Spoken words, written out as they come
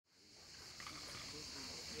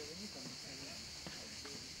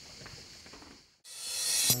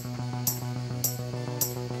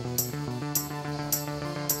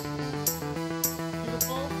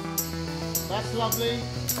That's lovely.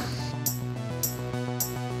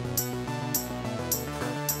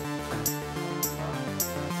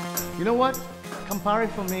 You know what? Campari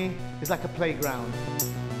for me is like a playground.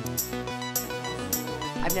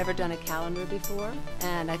 I've never done a calendar before,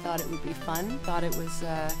 and I thought it would be fun. Thought it was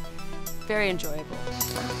very enjoyable.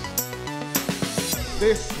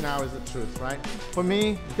 This now is the truth, right? For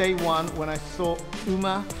me, day one, when I saw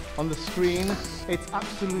Uma on the screen, it's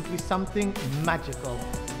absolutely something magical.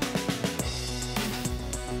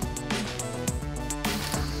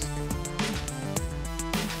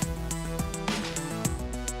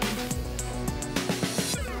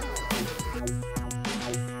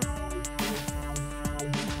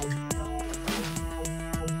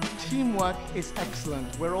 Teamwork is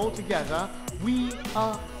excellent. We're all together. We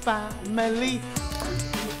are family.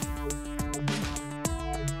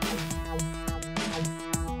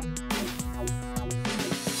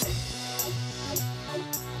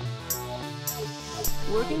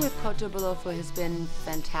 Working with Cote de Bolofo has been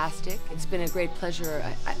fantastic. It's been a great pleasure.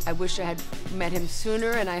 I wish I had met him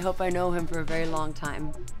sooner, and I hope I know him for a very long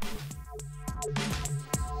time.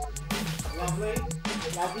 Lovely,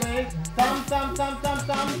 lovely. Thumb, thumb, thumb, thumb,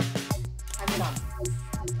 thumb. And done.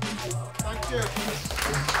 Thank you.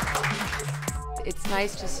 It's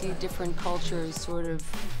nice to see different cultures sort of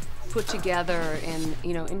put together in,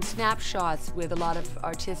 in snapshots with a lot of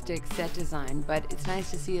artistic set design, but it's nice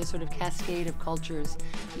to see a sort of cascade of cultures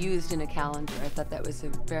used in a calendar. I thought that was a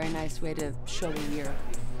very nice way to show a year.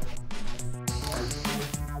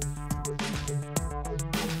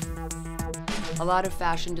 A lot of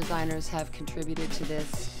fashion designers have contributed to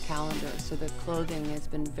this calendar, so the clothing has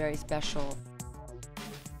been very special.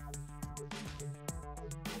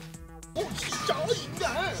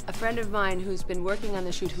 A friend of mine who's been working on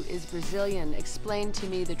the shoot, who is Brazilian, explained to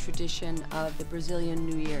me the tradition of the Brazilian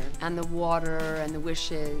New Year and the water and the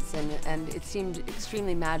wishes, and it seemed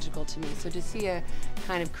extremely magical to me. So to see a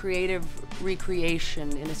kind of creative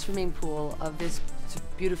recreation in a swimming pool of this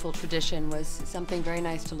beautiful tradition was something very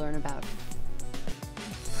nice to learn about.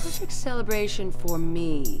 Perfect celebration for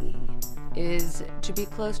me is to be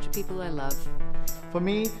close to people I love. For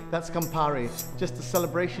me, that's Campari. Just a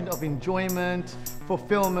celebration of enjoyment,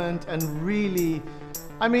 fulfillment, and really,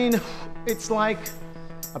 it's like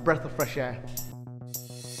a breath of fresh air.